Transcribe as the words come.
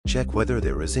Check whether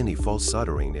there is any false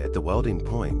soldering at the welding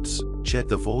points. Check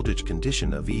the voltage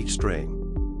condition of each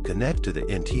string. Connect to the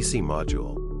NTC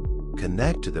module.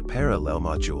 Connect to the parallel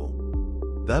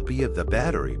module. The B of the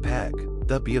battery pack,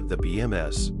 the B of the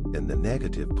BMS, and the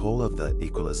negative pole of the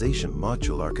equalization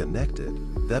module are connected.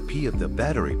 The P of the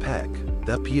battery pack,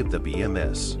 the P of the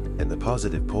BMS, and the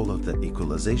positive pole of the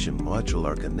equalization module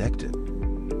are connected.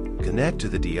 Connect to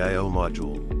the DIO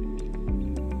module.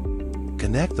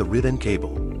 Connect the ribbon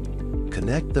cable.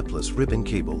 Connect the plus ribbon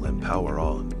cable and power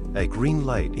on. A green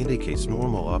light indicates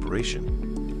normal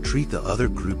operation. Treat the other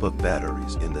group of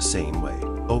batteries in the same way.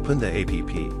 Open the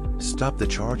APP. Stop the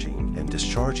charging and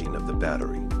discharging of the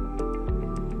battery.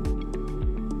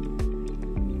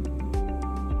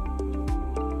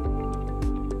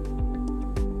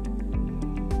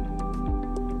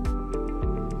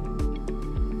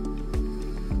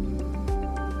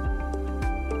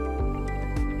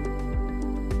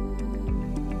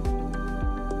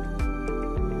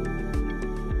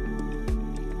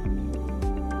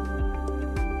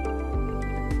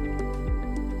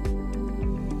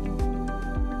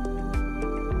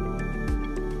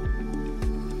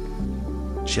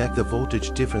 Check the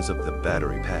voltage difference of the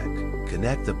battery pack.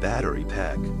 Connect the battery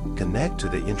pack. Connect to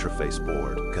the interface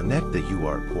board. Connect the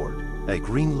UART port. A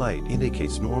green light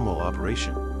indicates normal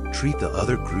operation. Treat the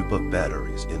other group of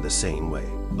batteries in the same way.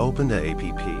 Open the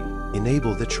APP.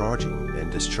 Enable the charging and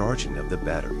discharging of the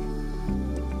battery.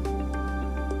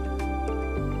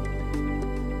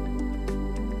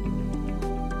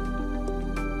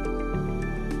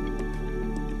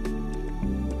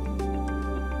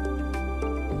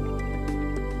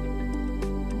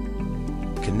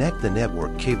 Connect the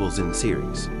network cables in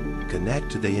series.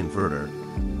 Connect to the inverter.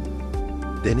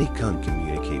 Then it can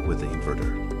communicate with the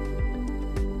inverter.